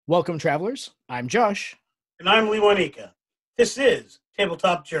Welcome, travelers. I'm Josh. And I'm Lee Wanika. This is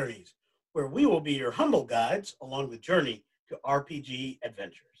Tabletop Journeys, where we will be your humble guides along the journey to RPG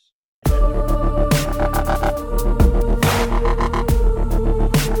adventures.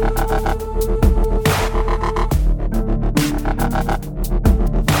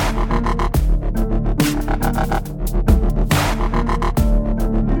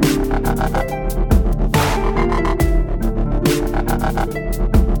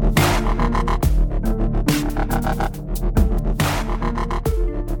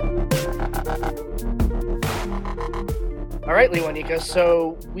 All right, Leonika.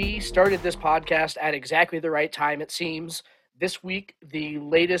 So we started this podcast at exactly the right time, it seems. This week, the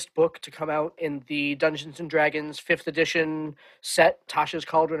latest book to come out in the Dungeons & Dragons 5th edition set, Tasha's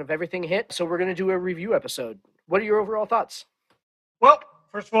Cauldron of Everything, hit. So we're going to do a review episode. What are your overall thoughts? Well,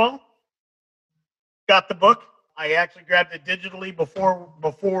 first of all, got the book. I actually grabbed it digitally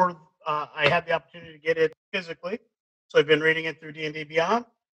before I had the opportunity to get it physically. So I've been reading it through D&D Beyond.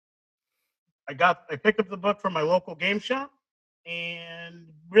 I picked up the book from my local game shop and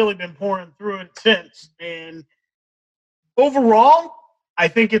really been pouring through it since. And overall, I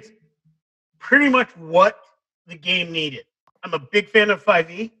think it's pretty much what the game needed. I'm a big fan of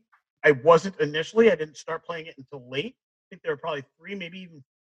 5e. I wasn't initially. I didn't start playing it until late. I think there were probably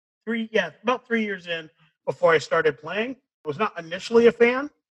about 3 years in before I started playing. I was not initially a fan,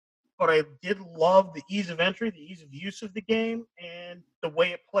 but I did love the ease of entry, the ease of use of the game, and the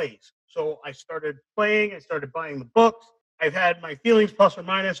way it plays. So I started playing. I started buying the books. I've had my feelings plus or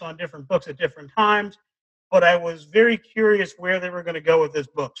minus on different books at different times, but I was very curious where they were going to go with this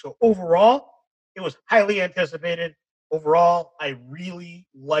book. So overall, it was highly anticipated. Overall, I really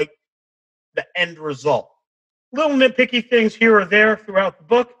liked the end result. Little nitpicky things here or there throughout the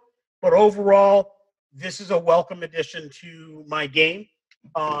book, but overall, this is a welcome addition to my game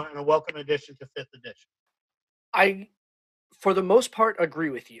and a welcome addition to 5th edition. I, for the most part,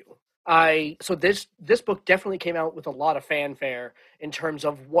 agree with you. So this book definitely came out with a lot of fanfare in terms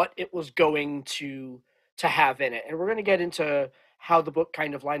of what it was going to have in it, and we're going to get into how the book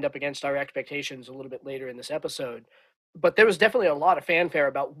kind of lined up against our expectations a little bit later in this episode. But there was definitely a lot of fanfare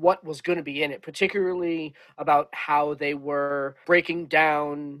about what was going to be in it, particularly about how they were breaking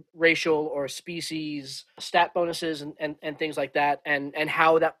down racial or species stat bonuses and things like that, and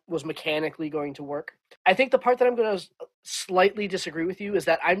how that was mechanically going to work. I think the part that I'm going to slightly disagree with you is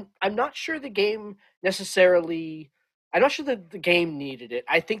that I'm not sure the game necessarily. I'm not sure that the game needed it.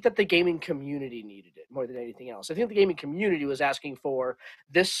 I think that the gaming community needed it more than anything else. I think the gaming community was asking for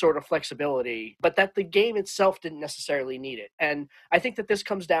this sort of flexibility, but that the game itself didn't necessarily need it. And I think that this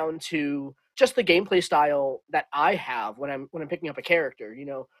comes down to just the gameplay style that I have when I'm picking up a character. You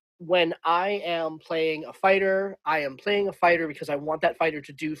know, when I am playing a fighter, I am playing a fighter because I want that fighter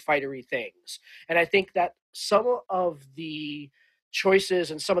to do fightery things. And I think that some of the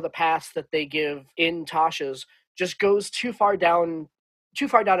choices and some of the paths that they give in Tasha's just goes too far down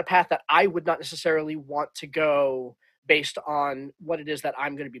a path that I would not necessarily want to go based on what it is that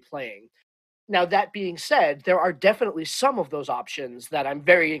I'm going to be playing. Now, that being said, there are definitely some of those options that I'm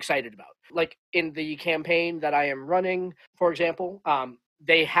very excited about. Like in the campaign that I am running, for example,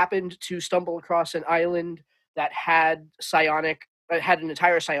 they happened to stumble across an island that had an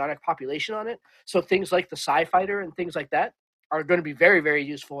entire psionic population on it. So things like the Psi Fighter and things like that are going to be very, very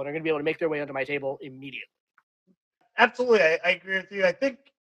useful and are going to be able to make their way onto my table immediately. Absolutely, I agree with you. I think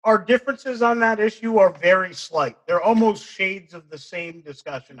our differences on that issue are very slight. They're almost shades of the same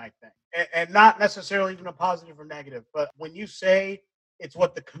discussion, I think, and not necessarily even a positive or negative. But when you say it's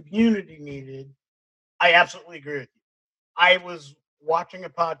what the community needed, I absolutely agree with you. I was watching a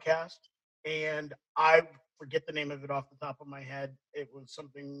podcast, and I forget the name of it off the top of my head. It was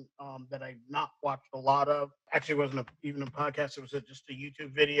something that I've not watched a lot of. Actually, it wasn't even a podcast. It was just a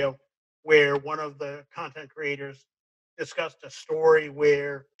YouTube video where one of the content creators discussed a story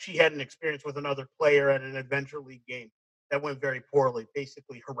where she had an experience with another player at an Adventure League game that went very poorly,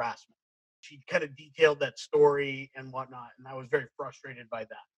 basically harassment. She kind of detailed that story and whatnot, and I was very frustrated by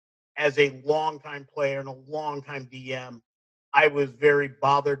that. As a longtime player and a longtime DM, I was very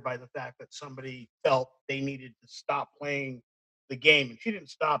bothered by the fact that somebody felt they needed to stop playing the game. And she didn't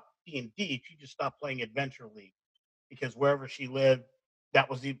stop D&D, she just stopped playing Adventure League because wherever she lived, that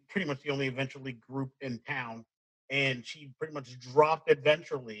was pretty much the only Adventure League group in town. And she pretty much dropped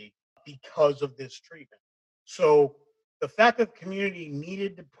Adventure League because of this treatment. So the fact that the community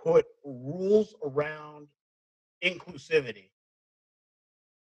needed to put rules around inclusivity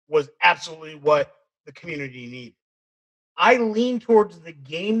was absolutely what the community needed. I lean towards the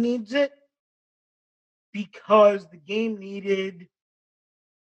game needs it because the game needed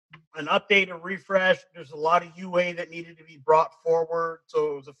an update, a refresh. There's a lot of UA that needed to be brought forward,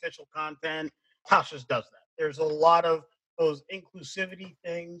 so it was official content. Tasha's does that. There's a lot of those inclusivity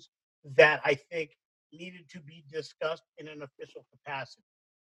things that I think needed to be discussed in an official capacity.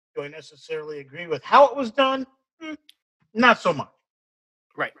 Do I necessarily agree with how it was done? Not so much.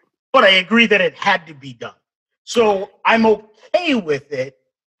 Right. But I agree that it had to be done. So I'm okay with it.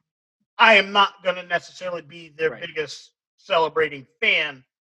 I am not going to necessarily be their biggest celebrating fan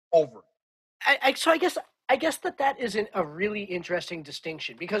over it. So I guess that isn't a really interesting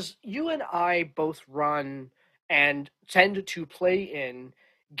distinction, because you and I both run and tend to play in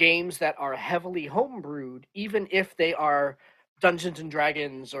games that are heavily homebrewed, even if they are Dungeons and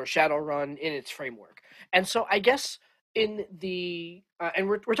Dragons or Shadowrun in its framework. And so I guess in the and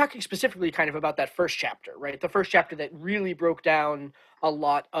we're talking specifically kind of about that first chapter, right? The first chapter that really broke down a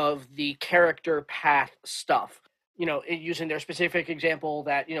lot of the character path stuff, using their specific example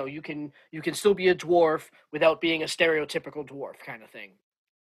that you can still be a dwarf without being a stereotypical dwarf kind of thing.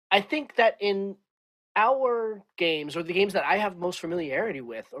 I think that in our games, or the games that I have most familiarity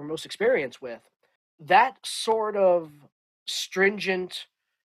with or most experience with, that sort of stringent,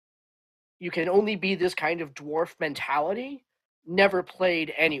 you can only be this kind of dwarf mentality never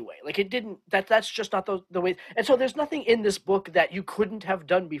played anyway. Like, it didn't, that's just not the way. And so there's nothing in this book that you couldn't have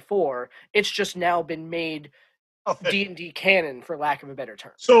done before. It's just now been made D&D canon, for lack of a better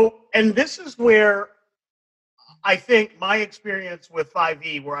term. So, and this is where I think my experience with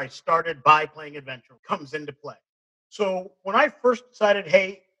 5e, where I started by playing adventure, comes into play. So when I first decided,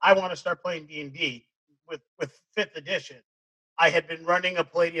 hey, I want to start playing D&D with 5th edition, I had been running a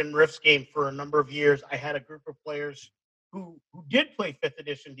Palladium Rifts game for a number of years. I had a group of players who did play 5th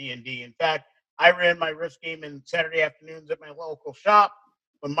edition D&D. In fact, I ran my Rifts game in Saturday afternoons at my local shop.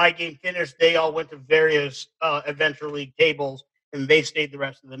 When my game finished, they all went to various Adventure League tables, and they stayed the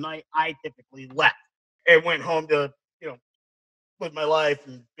rest of the night. I typically left and went home to, live my life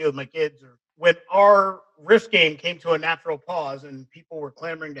and be with my kids. Or when our Rifts game came to a natural pause and people were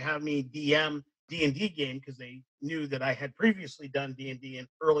clamoring to have me DM D&D game because they knew that I had previously done D&D in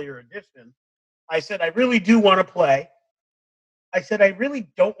earlier edition, I said, I really do want to play. I said, I really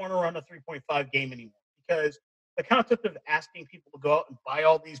don't want to run a 3.5 game anymore, because the concept of asking people to go out and buy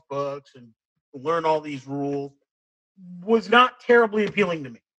all these books and learn all these rules was not terribly appealing to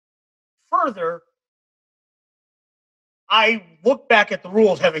me. Further, I look back at the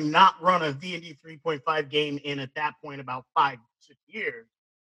rules, having not run a D&D 3.5 game in, at that point, about 5-6 years,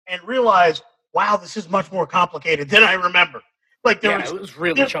 and realize, wow, this is much more complicated than I remember. Like, it was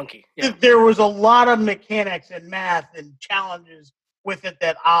really chunky. Yeah. There was a lot of mechanics and math and challenges with it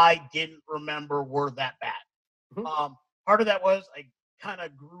that I didn't remember were that bad. Mm-hmm. Part of that was I kind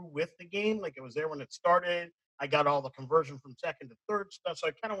of grew with the game. Like, it was there when it started. I got all the conversion from second to third stuff, so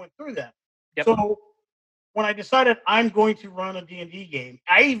I kind of went through that. Yep. So when I decided I'm going to run a D&D game,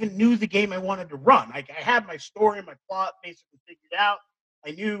 I even knew the game I wanted to run. I had my story and my plot basically figured out.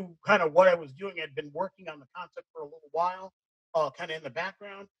 I knew kind of what I was doing. I'd been working on the concept for a little while, kind of in the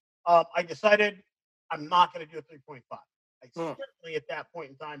background. I decided I'm not going to do a 3.5. I certainly, at that point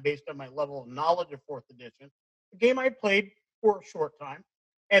in time, based on my level of knowledge of 4th edition, the game I played for a short time,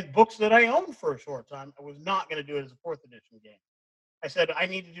 and books that I owned for a short time, I was not going to do it as a 4th edition game. I said I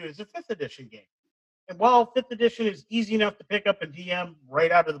need to do it as a 5th edition game. And while 5th edition is easy enough to pick up and DM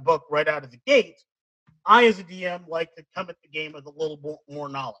right out of the book, right out of the gates, I, as a DM, like to come at the game with a little more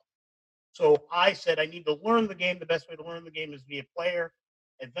knowledge. So I said I need to learn the game. The best way to learn the game is via player.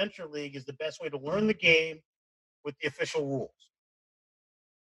 Adventure League is the best way to learn the game with the official rules.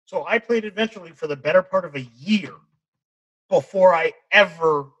 So I played Adventure League for the better part of a year before I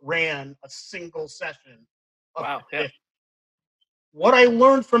ever ran a single session. Wow. Yeah. What I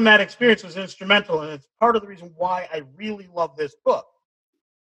learned from that experience was instrumental, and it's part of the reason why I really love this book.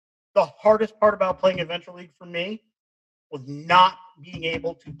 The hardest part about playing Adventure League for me was not being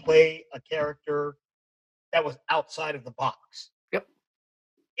able to play a character that was outside of the box. Yep.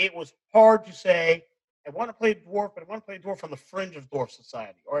 It was hard to say, I want to play dwarf, but I want to play dwarf on the fringe of dwarf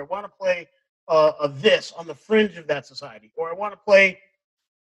society, or I want to play this on the fringe of that society, or I want to play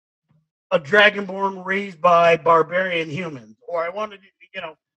a dragonborn raised by barbarian humans, or I wanted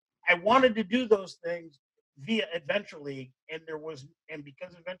to do those things via Adventure League, and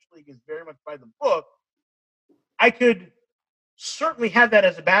because Adventure League is very much by the book, I could certainly have that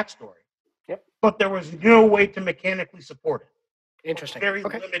as a backstory. Yep. But there was no way to mechanically support it. Interesting. Very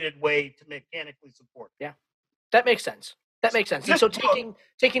limited way to mechanically support it. Yeah. That makes sense. And so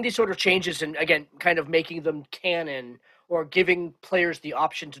taking these sort of changes and, again, kind of making them canon, or giving players the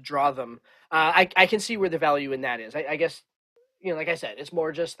option to draw them, I can see where the value in that is. I guess like I said, it's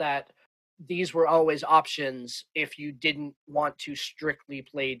more just that these were always options if you didn't want to strictly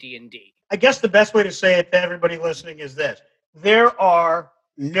play D&D. I guess the best way to say it to everybody listening is this: there are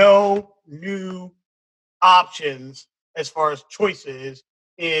no new options as far as choices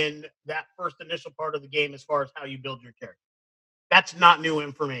in that first initial part of the game as far as how you build your character. That's not new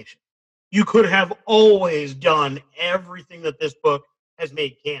information. You could have always done everything that this book has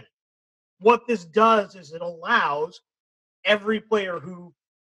made canon. What this does is it allows every player who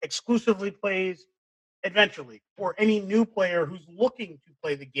exclusively plays Adventure League or any new player who's looking to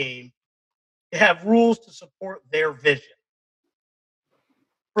play the game to have rules to support their vision.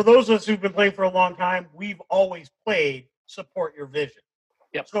 For those of us who've been playing for a long time, we've always played support your vision.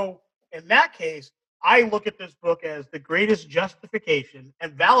 Yep. So in that case, I look at this book as the greatest justification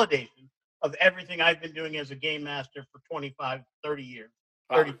and validation of everything I've been doing as a game master for 25, 30 years,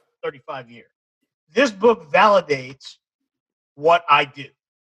 30, 35 years. This book validates what I do.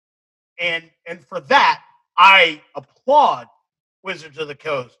 And for that, I applaud Wizards of the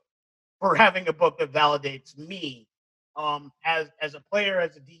Coast for having a book that validates me. As a player,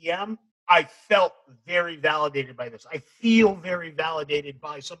 as a DM, I felt very validated by this. I feel very validated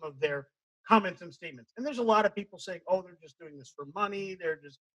by some of their comments and statements. And there's a lot of people saying, "Oh, they're just doing this for money.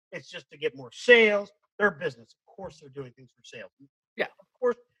 It's just to get more sales." They're a business. Of course, they're doing things for sales. Yeah, of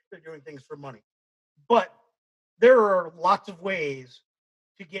course, they're doing things for money. But there are lots of ways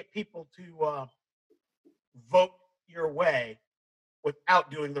to get people to vote your way without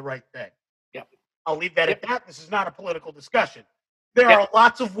doing the right thing. Yep. I'll leave that at that. This is not a political discussion. There are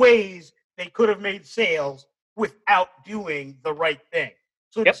lots of ways they could have made sales without doing the right thing.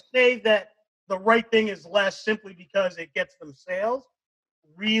 So to say that the right thing is less simply because it gets them sales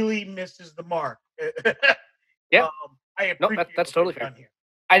really misses the mark. Yeah. I appreciate that's totally fair. Here.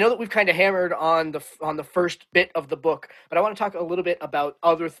 I know that we've kind of hammered on the first bit of the book, but I want to talk a little bit about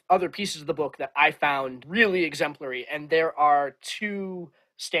other pieces of the book that I found really exemplary, and there are two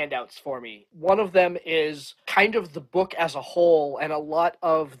standouts for me. One of them is kind of the book as a whole and a lot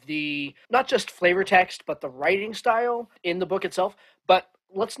of the, not just flavor text, but the writing style in the book itself. But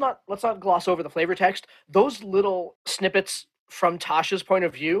let's not gloss over the flavor text. Those little snippets from Tasha's point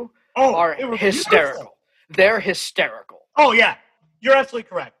of view are hysterical. Beautiful. They're hysterical. Oh, yeah. You're absolutely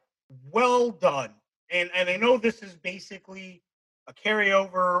correct. Well done. And I know this is basically a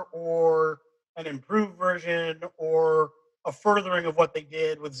carryover or an improved version or a furthering of what they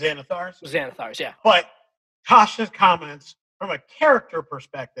did with Xanathars. Xanathars, yeah. But Tasha's comments, from a character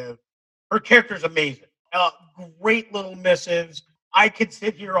perspective, her character's amazing. Great little missives. I could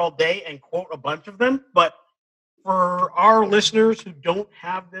sit here all day and quote a bunch of them, but for our listeners who don't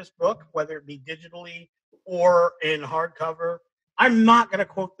have this book, whether it be digitally or in hardcover, I'm not going to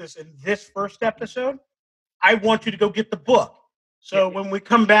quote this in this first episode. I want you to go get the book. So when we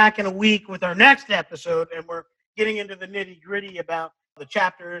come back in a week with our next episode and we're getting into the nitty-gritty about the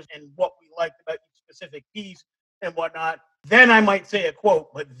chapters and what we liked about each specific piece and whatnot, then I might say a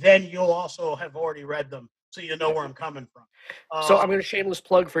quote, but then you'll also have already read them, so you know where I'm coming from. So I'm going to shameless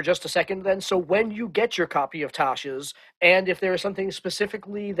plug for just a second then. So when you get your copy of Tasha's, and if there is something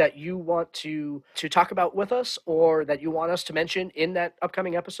specifically that you want to talk about with us or that you want us to mention in that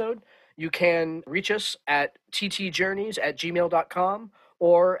upcoming episode, you can reach us at ttjourneys@gmail.com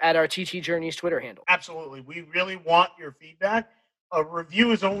or at our TT Journeys Twitter handle. Absolutely. We really want your feedback. A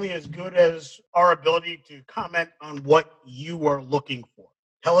review is only as good as our ability to comment on what you are looking for.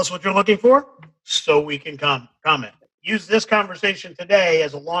 Tell us what you're looking for so we can comment. Use this conversation today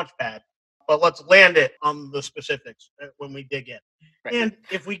as a launch pad, but let's land it on the specifics when we dig in. Right. And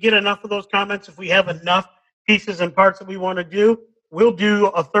if we get enough of those comments, if we have enough pieces and parts that we want to do, we'll do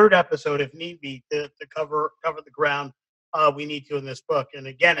a third episode if need be to cover the ground we need to in this book. And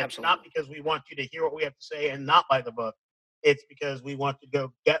again, it's not because we want you to hear what we have to say and not buy the book. It's because we want to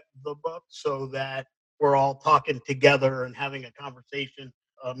go get the book so that we're all talking together and having a conversation,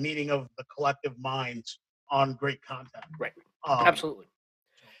 a meeting of the collective minds on great content. Right. Absolutely.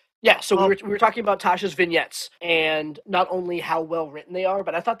 Yeah, so we were talking about Tasha's vignettes and not only how well written they are,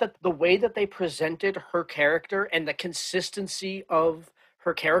 but I thought that the way that they presented her character and the consistency of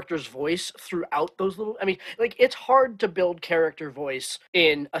her character's voice throughout those little, I mean, like, it's hard to build character voice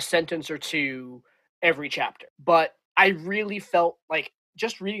in a sentence or two every chapter, but I really felt like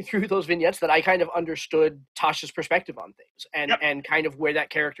just reading through those vignettes that I kind of understood Tasha's perspective on things and kind of where that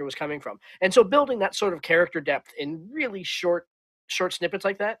character was coming from. And so building that sort of character depth in really short snippets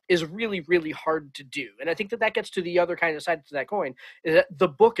like that is really, really hard to do. And I think that gets to the other kind of side to that coin, is that the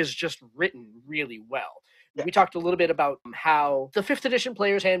book is just written really well. Yeah. We talked a little bit about how the 5th edition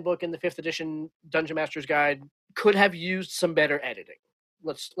Player's Handbook and the 5th edition Dungeon Master's Guide could have used some better editing.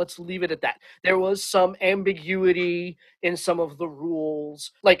 Let's leave it at that. There was some ambiguity in some of the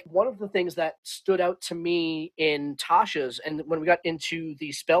rules. Like, one of the things that stood out to me in Tasha's, and when we got into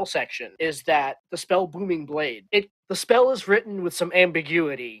the spell section, is that the spell Booming Blade, the spell is written with some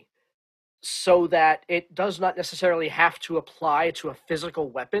ambiguity so that it does not necessarily have to apply to a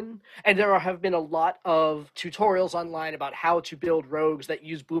physical weapon. And have been a lot of tutorials online about how to build rogues that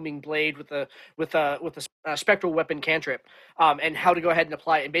use Booming Blade with a spectral weapon cantrip, and how to go ahead and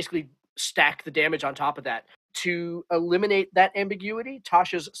apply it and basically stack the damage on top of that. To eliminate that ambiguity,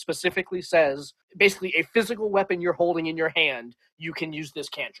 Tasha's specifically says, basically, a physical weapon you're holding in your hand, you can use this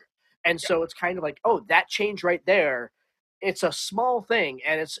cantrip. And so it's kind of like, oh, that change right there, it's a small thing,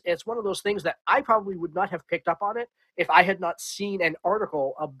 and it's one of those things that I probably would not have picked up on it if I had not seen an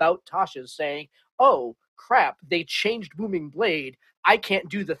article about Tasha's saying, "Oh crap, they changed Booming Blade. I can't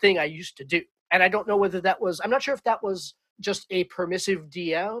do the thing I used to do." And I don't know whether that was. I'm not sure if that was just a permissive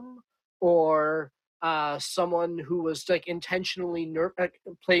DM or someone who was like intentionally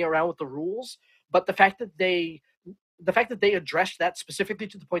playing around with the rules. But the fact that they addressed that specifically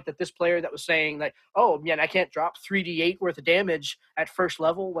to the point that this player that was saying like, oh man, I can't drop 3d8 worth of damage at first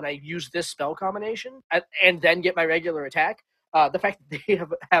level when I use this spell combination and then get my regular attack. The fact that they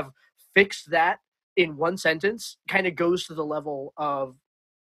have fixed that in one sentence kind of goes to the level of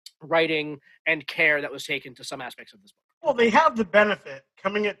writing and care that was taken to some aspects of this book. Well, they have the benefit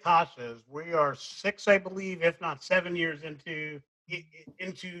coming at Tasha's. We are 6, I believe, if not 7 years into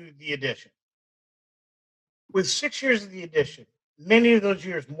the edition. With 6 years of the edition, many of those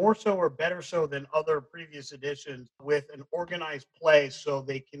years more so or better so than other previous editions, with an organized play so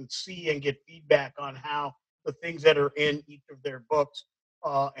they can see and get feedback on how the things that are in each of their books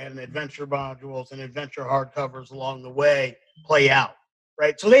and adventure modules and adventure hardcovers along the way play out,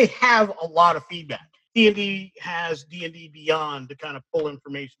 right? So they have a lot of feedback. D&D has D&D Beyond to kind of pull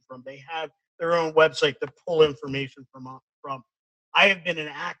information from. They have their own website to pull information from. I have been an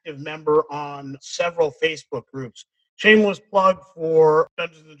active member on several Facebook groups. Shameless plug for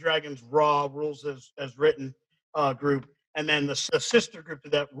Dungeons and Dragons Raw Rules as Written group, and then the sister group to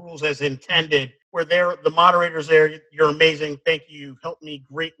that, Rules as Intended, where they're the moderators there. You're amazing. Thank you. You've helped me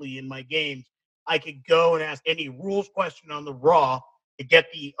greatly in my games. I could go and ask any rules question on the Raw to get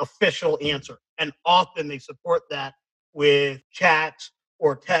the official answer. And often they support that with chats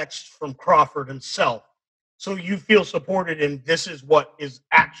or texts from Crawford himself. So you feel supported, and this is what is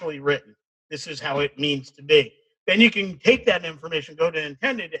actually written. This is how it means to be. Then you can take that information, go to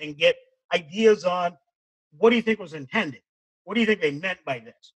intended, and get ideas on what do you think was intended? What do you think they meant by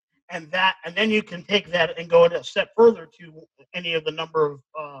this? And then you can take that and go a step further to any of the number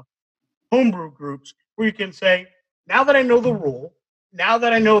of homebrew groups where you can say, now that I know the rule, now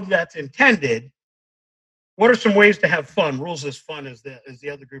that I know that's intended, what are some ways to have fun? Rules as fun as the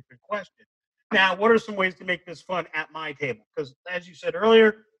other group in question. Now, what are some ways to make this fun at my table? Because as you said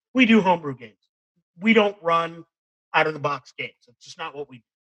earlier, we do homebrew games. We don't run out of the box games. It's just not what we do.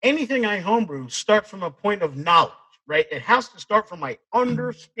 Anything I homebrew starts from a point of knowledge, right? It has to start from I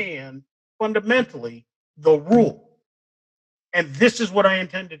understand fundamentally the rule. And this is what I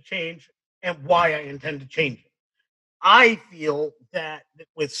intend to change and why I intend to change it. I feel that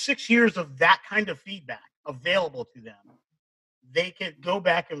with 6 years of that kind of feedback available to them, they can go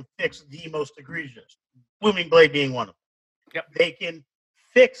back and fix the most egregious, Blooming Blade being one of them. Yep. They can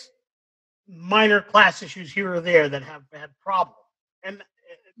fix minor class issues here or there that have had problems. And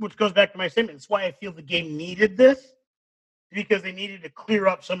which goes back to my statement. It's why I feel the game needed this, because they needed to clear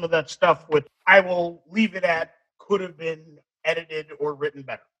up some of that stuff, which I will leave it at could have been edited or written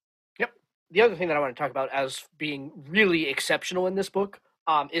better. Yep. The other thing that I want to talk about as being really exceptional in this book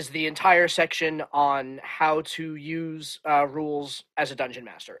is the entire section on how to use rules as a dungeon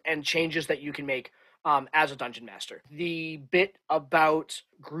master and changes that you can make as a dungeon master. The bit about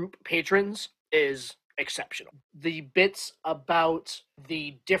group patrons is exceptional. The bits about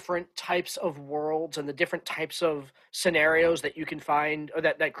the different types of worlds and the different types of scenarios that you can find, or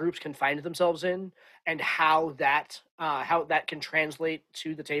that groups can find themselves in, and how that can translate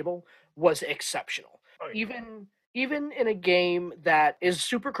to the table was exceptional. Oh, yeah. Even in a game that is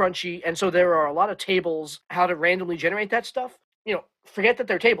super crunchy, and so there are a lot of tables how to randomly generate that stuff, forget that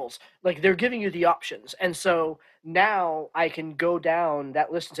they're tables. Like, they're giving you the options. And so now I can go down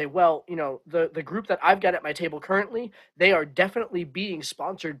that list and say, well, the group that I've got at my table currently, they are definitely being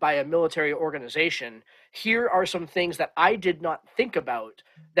sponsored by a military organization. Here are some things that I did not think about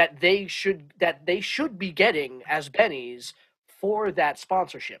that they should be getting as bennies for that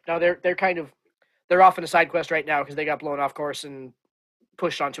sponsorship. Now they're they're off in a side quest right now because they got blown off course and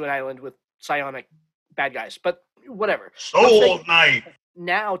pushed onto an island with psionic bad guys. But whatever. Soul Knight.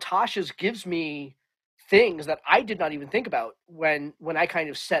 Now Tasha's gives me things that I did not even think about when I kind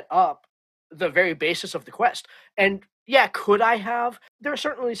of set up the very basis of the quest. And yeah, could I have? There are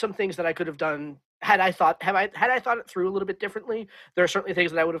certainly some things that I could have done had I thought it through a little bit differently. There are certainly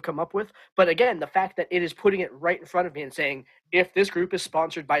things that I would have come up with. But again, the fact that it is putting it right in front of me and saying, if this group is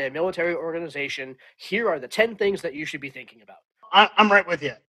sponsored by a military organization, here are the 10 things that you should be thinking about. I'm right with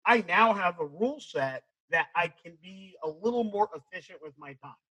you. I now have a rule set that I can be a little more efficient with my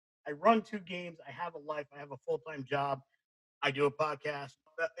time. I run 2 games. I have a life. I have a full-time job. I do a podcast.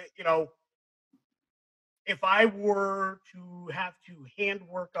 If I were to have to hand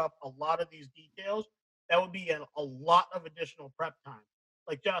work up a lot of these details, that would be a lot of additional prep time.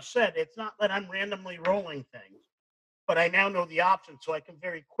 Like Josh said, it's not that I'm randomly rolling things, but I now know the options, so I can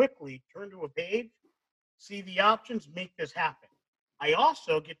very quickly turn to a page, see the options, make this happen. I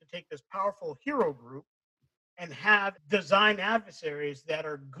also get to take this powerful hero group and have design adversaries that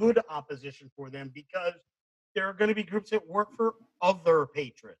are good opposition for them, because there are going to be groups that work for other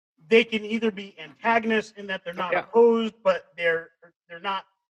patrons. They can either be antagonists in that they're not opposed, but they're not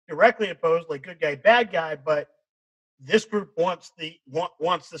directly opposed, like good guy, bad guy. But this group wants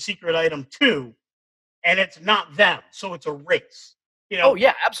the secret item too, and it's not them, so it's a race. Oh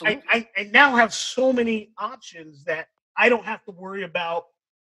yeah, absolutely. I now have so many options that I don't have to worry about.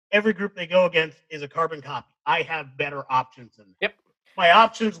 Every group they go against is a carbon copy. I have better options than that. Yep. My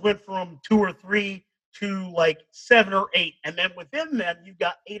options went from 2 or 3 to like 7 or 8, and then within them you've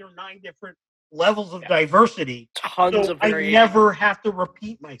got 8 or 9 different levels of diversity. Tons of variation. I never have to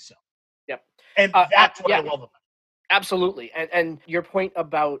repeat myself. Yep. And that's what I love about it. Absolutely. And your point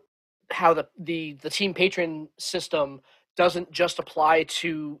about how the team patron system doesn't just apply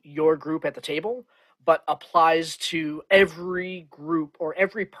to your group at the table, but applies to every group or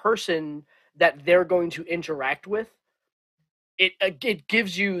every person that they're going to interact with. It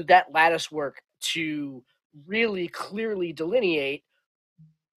gives you that lattice work to really clearly delineate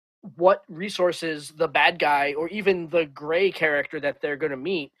what resources the bad guy or even the gray character that they're going to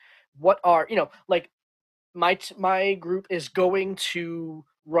meet, what are, like my group is going to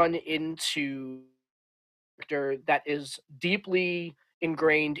run into a character that is deeply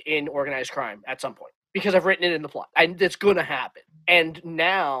ingrained in organized crime at some point because I've written it in the plot and it's going to happen. And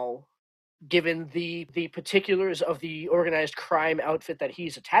now, given the particulars of the organized crime outfit that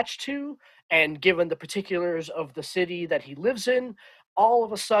he's attached to, and given the particulars of the city that he lives in, all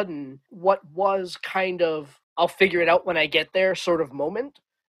of a sudden, what was kind of, I'll figure it out when I get there sort of moment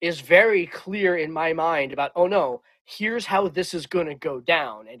is very clear in my mind about, oh no, here's how this is going to go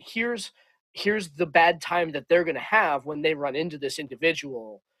down, and here's the bad time that they're going to have when they run into this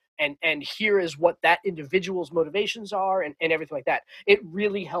individual, and here is what that individual's motivations are, and everything like that. It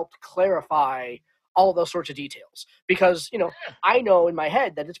really helped clarify all those sorts of details, because I know in my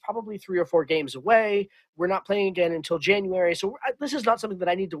head that it's probably 3 or 4 games away. We're not playing again until January, so this is not something that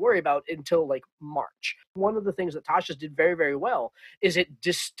I need to worry about until like March. One of the things that Tasha did very, very well is it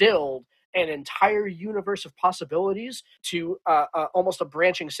distilled an entire universe of possibilities to almost a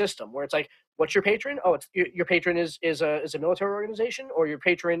branching system where it's like, what's your patron? Oh, it's your patron is a military organization, or your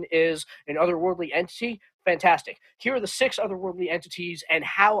patron is an otherworldly entity. Fantastic. Here are the 6 otherworldly entities, and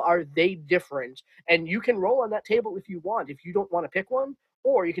how are they different? And you can roll on that table if you want, if you don't want to pick one,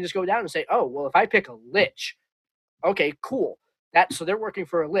 or you can just go down and say, oh, well, if I pick a lich, okay, cool. So they're working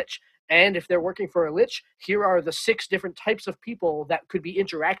for a lich. And if they're working for a lich, here are the 6 different types of people that could be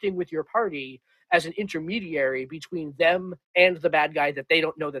interacting with your party as an intermediary between them and the bad guy that they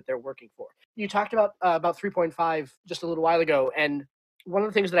don't know that they're working for. You talked about 3.5 just a little while ago, and one of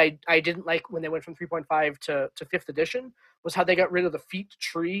the things that I didn't like when they went from 3.5 to 5th edition was how they got rid of the feat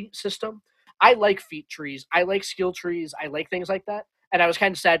tree system. I like feat trees. I like skill trees. I like things like that. And I was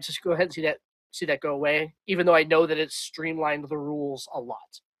kind of sad to go ahead and see that go away, even though I know that it's streamlined the rules a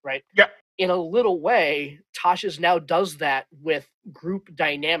lot, right? Yeah. In a little way, Tasha's now does that with group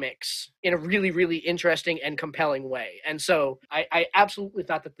dynamics in a really, really interesting and compelling way. And so I absolutely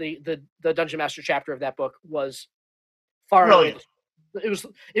thought that the Dungeon Master chapter of that book was far away.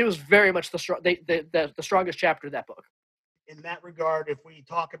 It was very much the strongest chapter of that book. In that regard, if we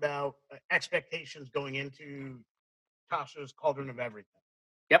talk about expectations going into Tasha's Cauldron of Everything,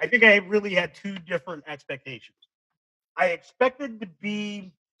 I think I really had 2 different expectations. I expected to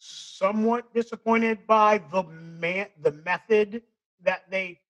be somewhat disappointed by the method that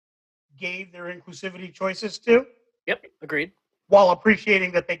they gave their inclusivity choices to. Yep, agreed. While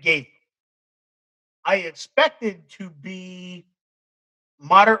appreciating that they gave them. I expected to be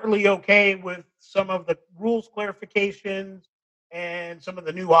moderately okay with some of the rules clarifications and some of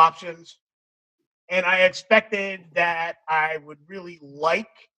the new options. And I expected that I would really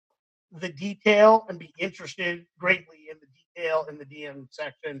like the detail and be interested greatly in the detail in the DM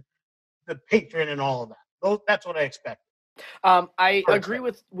section, the patron, and all of that. That's what I expected. I agree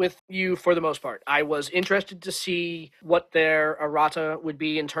with you for the most part. I was interested to see what their errata would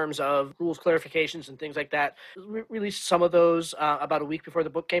be in terms of rules clarifications and things like that. We released some of those about a week before the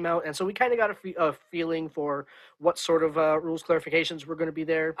book came out, and so we kind of got a feeling for what sort of rules clarifications were going to be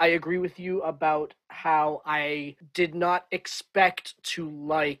there. I agree with you about how I did not expect to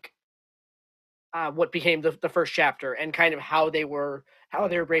like what became the first chapter and kind of how they were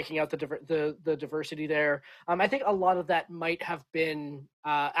breaking out the diversity there. I think a lot of that might have been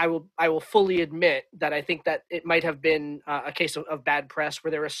I will fully admit that I think that it might have been a case of bad press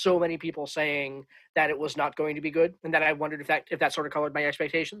where there were so many people saying that it was not going to be good, and that I wondered if that sort of colored my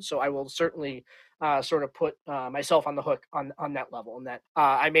expectations. So I will certainly sort of put myself on the hook on that level, and that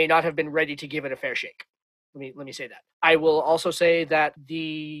I may not have been ready to give it a fair shake. Let me say that. I will also say that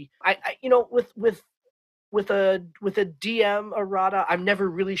with a DM errata, I'm never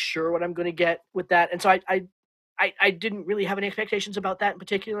really sure what I'm going to get with that, and so I didn't really have any expectations about that in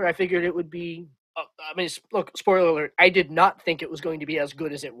particular. I figured it would be. Look, spoiler alert, I did not think it was going to be as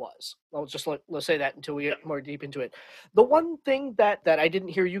good as it was. Let's say that until we get more deep into it. The one thing that I didn't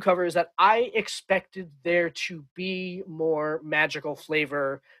hear you cover is that I expected there to be more magical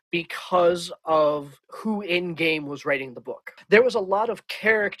flavor because of who in game was writing the book. There was a lot of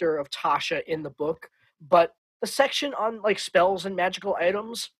character of Tasha in the book, but the section on like spells and magical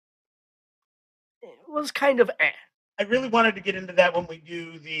items was kind of eh. I really wanted to get into that when we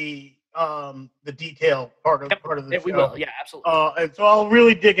do the detail part of the show. We will, yeah, absolutely. And so I'll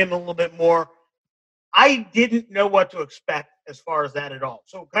really dig in a little bit more. I didn't know what to expect as far as that at all.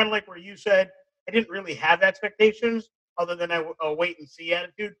 So kind of like where you said, I didn't really have expectations other than a wait and see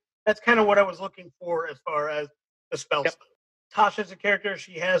attitude. That's kind of what I was looking for as far as the spell stuff. Tasha's a character.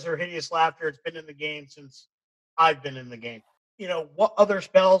 She has her hideous laughter. It's been in the game since I've been in the game. You know, what other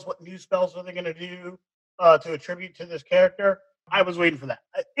spells, what new spells are they going to do to attribute to this character? I was waiting for that.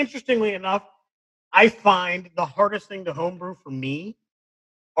 Interestingly enough, I find the hardest thing to homebrew for me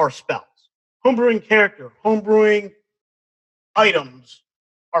are spells. Homebrewing character, homebrewing items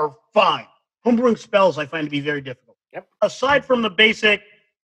are fine. Homebrewing spells I find to be very difficult. Yep. Aside from the basic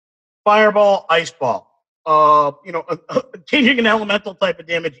fireball, ice ball, changing an elemental type of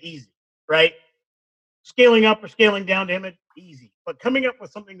damage, easy, right? Scaling up or scaling down damage, easy. But coming up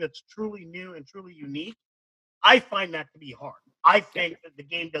with something that's truly new and truly unique, I find that to be hard. I think that the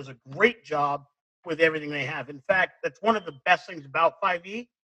game does a great job with everything they have. In fact, that's one of the best things about 5e.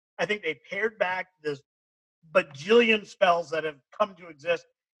 I think they pared back this bajillion spells that have come to exist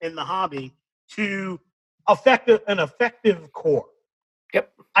in the hobby to an effective core.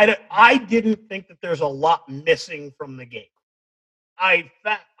 Yep. I didn't think that there's a lot missing from the game. I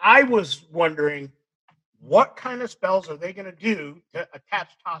was wondering what kind of spells are they going to do to attach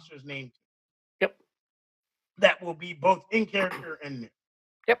Tasha's name to? Yep. That will be both in character and new.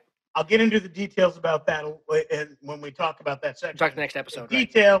 Yep. I'll get into the details about that and when we talk about that section. Talk the next episode.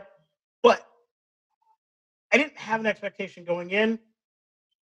 Detail, right. But I didn't have an expectation going in.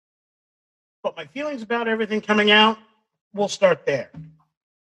 But my feelings about everything coming out, we'll start there.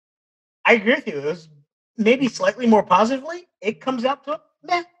 I agree with you. It was maybe slightly more positively. It comes out to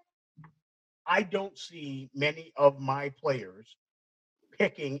meh. I don't see many of my players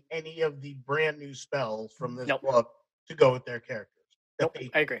picking any of the brand new spells from this book to go with their characters that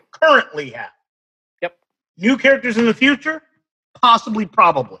they I agree. Currently have. Yep. New characters in the future? Possibly,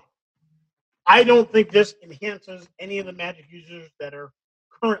 probably. I don't think this enhances any of the magic users that are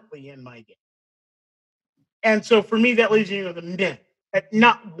currently in my game. And so for me, that leaves you with a meh.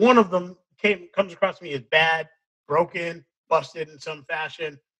 Not one of them comes across me as bad, broken, busted in some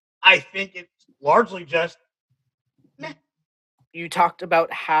fashion. I think it's largely just meh. You talked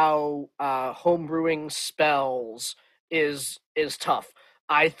about how homebrewing spells is tough.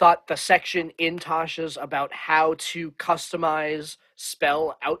 I thought the section in Tasha's about how to customize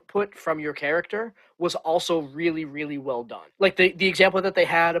spell output from your character was also really, really well done. Like the example that they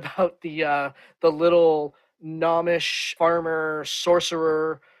had about the little gnomish farmer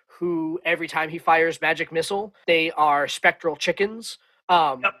sorcerer who every time he fires magic missile, they are spectral chickens,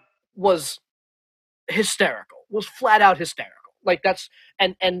 was hysterical. Was flat out hysterical. Like that's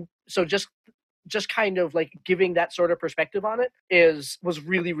and so just kind of like giving that sort of perspective on it was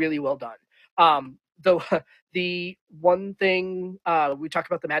really, really well done. Though the one thing we talked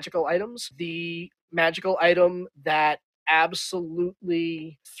about the magical items, the magical item that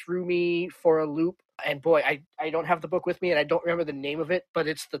absolutely threw me for a loop. And boy, I don't have the book with me, and I don't remember the name of it, but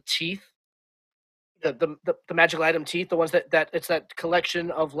it's the teeth, Yeah. the magical item teeth, the ones that it's that collection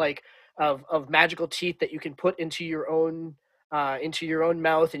of like of magical teeth that you can put into your own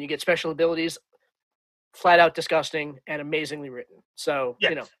mouth, and you get special abilities. Flat out disgusting and amazingly written. So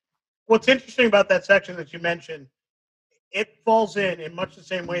Yes. What's interesting about that section that you mentioned, it falls in much the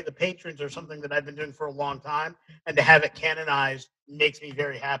same way the patrons are something that I've been doing for a long time, and to have it canonized makes me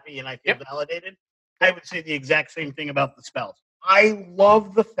very happy and I feel yep, validated. I yep, would say the exact same thing about the spells. I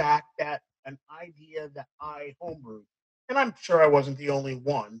love the fact that an idea that I homebrewed, and I'm sure I wasn't the only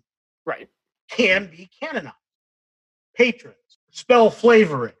one, right, can be canonized. Patrons, spell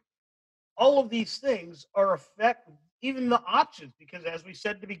flavoring, all of these things are effective, even the options, because as we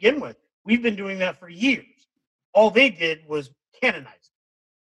said to begin with, we've been doing that for years. All they did was canonize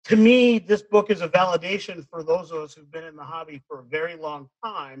it. To me, this book is a validation for those of us who've been in the hobby for a very long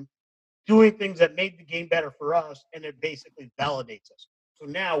time, doing things that made the game better for us, and it basically validates us. So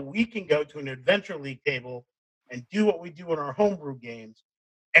now we can go to an adventure league table and do what we do in our homebrew games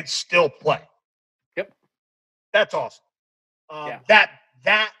and still play. yep, That's awesome. yeah.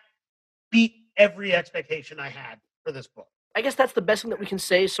 That beat every expectation I had for this book. I guess that's the best thing that we can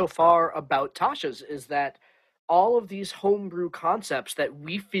say so far about Tasha's is that all of these homebrew concepts that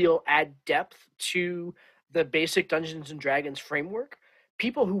we feel add depth to the basic Dungeons and Dragons framework.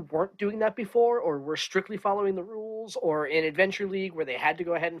 People who weren't doing that before, or were strictly following the rules, or in Adventure League where they had to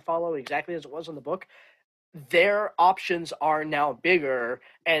go ahead and follow exactly as it was in the book, their options are now bigger,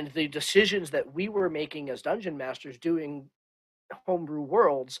 and the decisions that we were making as dungeon masters doing homebrew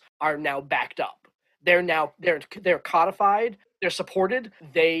worlds are now backed up. They're codified, they're supported,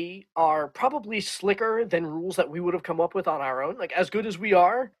 they are probably slicker than rules that we would have come up with on our own. Like, as good as we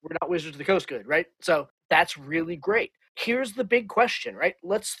are, we're not Wizards of the Coast good, right? So that's really great. Here's the big question, right?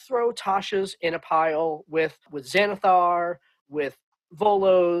 Let's throw Tasha's in a pile with Xanathar, with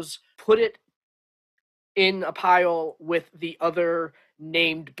Volos, put it in a pile with the other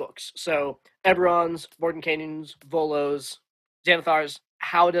named books. So Eberron's, Mordenkainen's, Volo's, Xanathar's.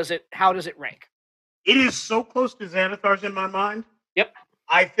 How does it rank? It is so close to Xanathar's in my mind. Yep,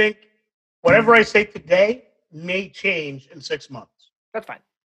 I think whatever I say today may change in 6 months. that's fine.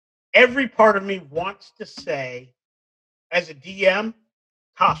 Every part of me wants to say, as a DM,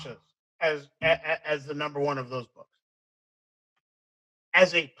 Tasha's as the number one of those books.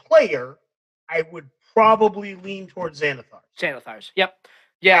 As a player, I would probably lean towards Xanathar's. Xanathar's. Yep.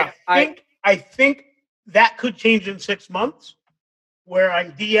 Yeah, I think that could change in 6 months, where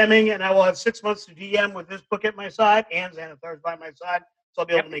I'm DMing and I will have 6 months to DM with this book at my side and Xanathar's by my side, so I'll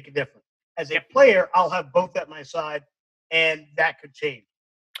be able yep, to make a difference. As a yep. player, I'll have both at my side, and that could change.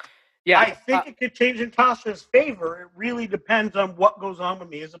 Yeah. I think it could change in Tasha's favor. It really depends on what goes on with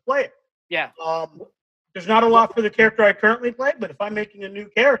me as a player. Yeah. Um, there's not a lot for the character I currently play, but if I'm making a new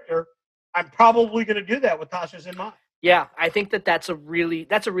character, I'm probably going to do that with Tasha's in mind. Yeah, I think that's a really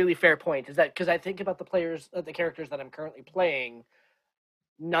fair point. Is that because I think about the characters that I'm currently playing,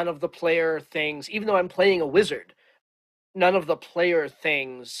 none of the player things, even though I'm playing a wizard, none of the player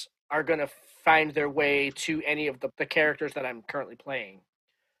things are going to find their way to any of the characters that I'm currently playing.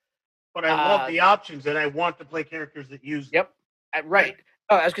 But I love the options, and I want to play characters that use them. Yep. Right.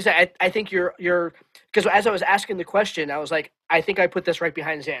 Oh, I was gonna say, I think you're because as I was asking the question, I was like, I think I put this right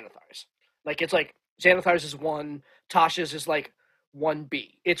behind Xanathar's. Like, it's like Xanathar's is 1, Tasha's is like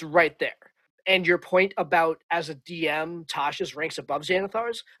 1B. It's right there. And your point about, as a DM, Tasha's ranks above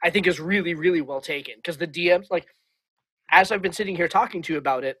Xanathar's, I think is really, really well taken. Because the DMs, like, as I've been sitting here talking to you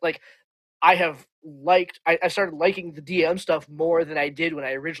about it, like, I started liking the DM stuff more than I did when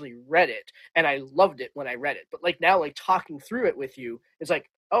I originally read it, and I loved it when I read it. But like now, like talking through it with you, it's like,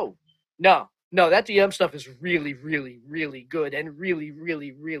 oh no, that DM stuff is really, really, really good and really,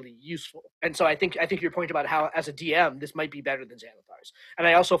 really, really useful. And so I think your point about how as a DM this might be better than Xanathar's, and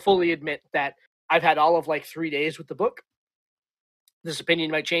I also fully admit that I've had all of like 3 days with the book. This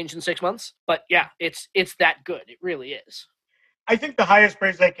opinion might change in 6 months, but yeah, it's that good. It really is. I think the highest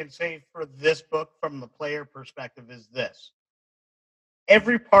praise I can say for this book from the player perspective is this.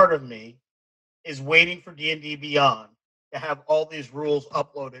 Every part of me is waiting for D&D Beyond to have all these rules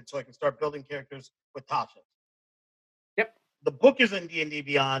uploaded so I can start building characters with Tasha. Yep. The book is in D&D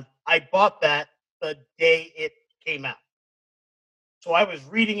Beyond. I bought that the day it came out. So I was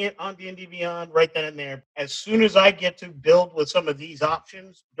reading it on D&D Beyond right then and there. As soon as I get to build with some of these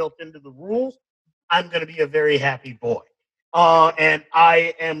options built into the rules, I'm going to be a very happy boy. And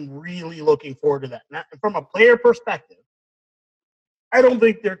I am really looking forward to that. Now, from a player perspective, I don't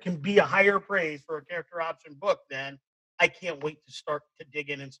think there can be a higher praise for a character option book than I can't wait to start to dig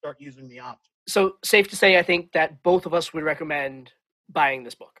in and start using the option. So safe to say, I think that both of us would recommend buying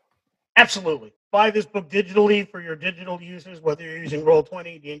this book. Absolutely. Buy this book digitally for your digital uses, whether you're using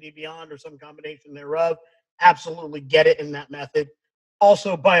Roll20, D&D Beyond, or some combination thereof. Absolutely get it in that method.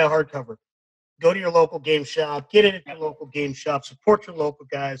 Also, buy a hardcover. Go to your local game shop, get it at your local game shop, support your local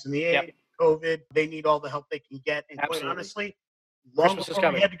guys. In the age of COVID, they need all the help they can get. And quite honestly, long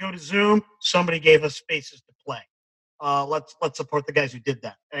before we had to go to Zoom, somebody gave us spaces to play. Let's support the guys who did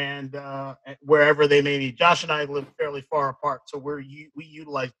that, and wherever they may be. Josh and I live fairly far apart, so we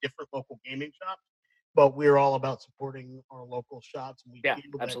utilize different local gaming shops, but we're all about supporting our local shops. And we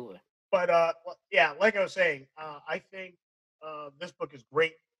absolutely. But like I was saying, I think this book is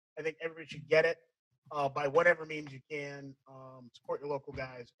great. I think everybody should get it by whatever means you can. Support your local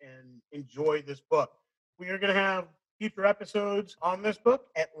guys and enjoy this book. We are going to have future episodes on this book,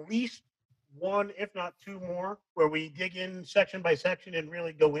 at least one, if not two more, where we dig in section by section and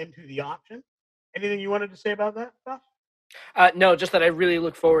really go into the option. Anything you wanted to say about that, Josh? No, just that I really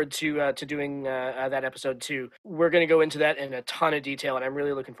look forward to doing that episode too. We're going to go into that in a ton of detail, and I'm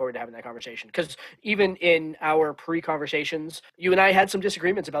really looking forward to having that conversation. Because even in our pre-conversations, you and I had some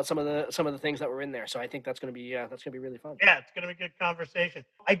disagreements about some of the things that were in there. So I think that's going to be really fun. Yeah, it's going to be a good conversation.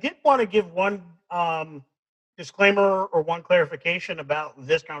 I did want to give one disclaimer or one clarification about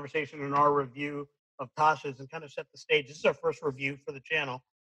this conversation in our review of Tasha's and kind of set the stage. This is our first review for the channel,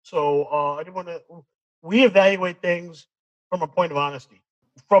 so I didn't want to. We evaluate things from a point of honesty,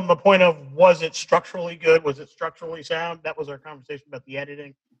 from the point of, was it structurally good? Was it structurally sound? That was our conversation about the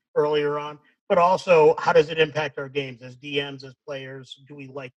editing earlier on. But also, how does it impact our games as DMs, as players? Do we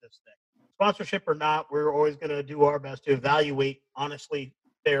like this thing? Sponsorship or not, we're always going to do our best to evaluate honestly,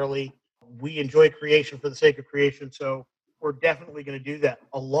 fairly. We enjoy creation for the sake of creation, so we're definitely going to do that.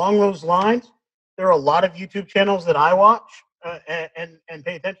 Along those lines, there are a lot of YouTube channels that I watch and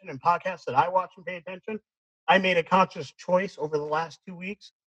pay attention, and podcasts that I watch and pay attention. I made a conscious choice over the last 2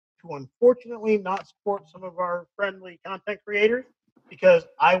 weeks to unfortunately not support some of our friendly content creators because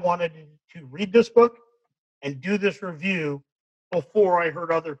I wanted to read this book and do this review before I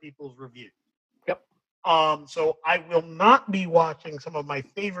heard other people's reviews. Yep. So I will not be watching some of my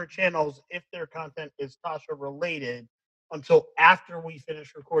favorite channels if their content is Tasha related until after we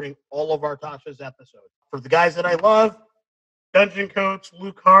finish recording all of our Tasha's episodes. For the guys that I love, Dungeon Coach,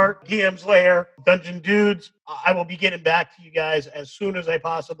 Luke Hart, DM's Lair, Dungeon Dudes, I will be getting back to you guys as soon as I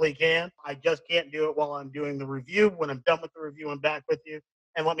possibly can. I just can't do it while I'm doing the review. When I'm done with the review, I'm back with you.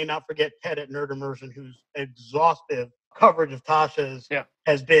 And let me not forget Ted at Nerd Immersion, whose exhaustive coverage of Tasha's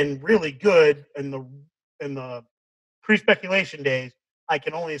has been really good in the pre-speculation days. I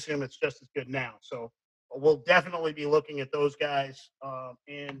can only assume it's just as good now. So we'll definitely be looking at those guys.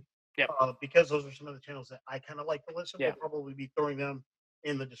 Because those are some of the channels that I kind of like to listen to. We'll probably be throwing them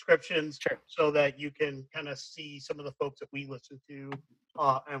in the descriptions so that you can kind of see some of the folks that we listen to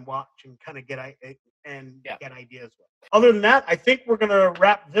and watch and kind of get ideas. Other than that, I think we're going to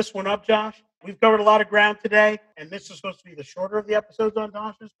wrap this one up, Josh. We've covered a lot of ground today, and this is supposed to be the shorter of the episodes on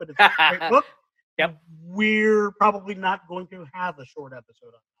Tasha's, but it's a great book. We're probably not going to have a short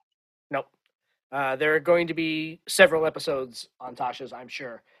episode on Tasha. Nope. There are going to be several episodes on Tasha's, I'm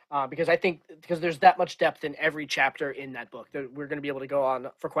sure. Because there's that much depth in every chapter in that book that we're going to be able to go on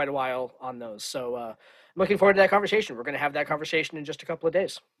for quite a while on those. So I'm looking forward to that conversation. We're going to have that conversation in just a couple of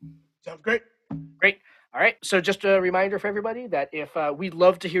days. Sounds great. Great. All right. So just a reminder for everybody that if we'd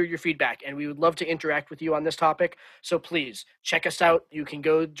love to hear your feedback and we would love to interact with you on this topic. So please check us out. You can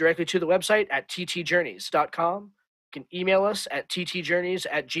go directly to the website at ttjourneys.com. You can email us at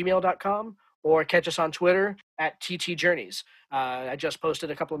ttjourneys@gmail.com. or catch us on Twitter at ttjourneys. I just posted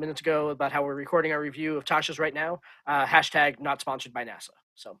a couple of minutes ago about how we're recording our review of Tasha's right now. # not sponsored by NASA.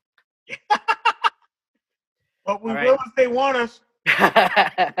 So, but we will if they want us.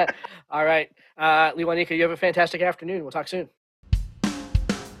 All right. Liwanika, you have a fantastic afternoon. We'll talk soon.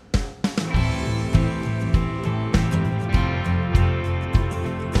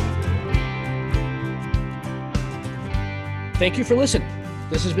 Thank you for listening.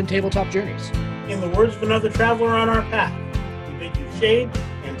 This has been Tabletop Journeys. In the words of another traveler on our path, we bid you shade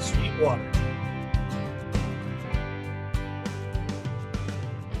and sweet water.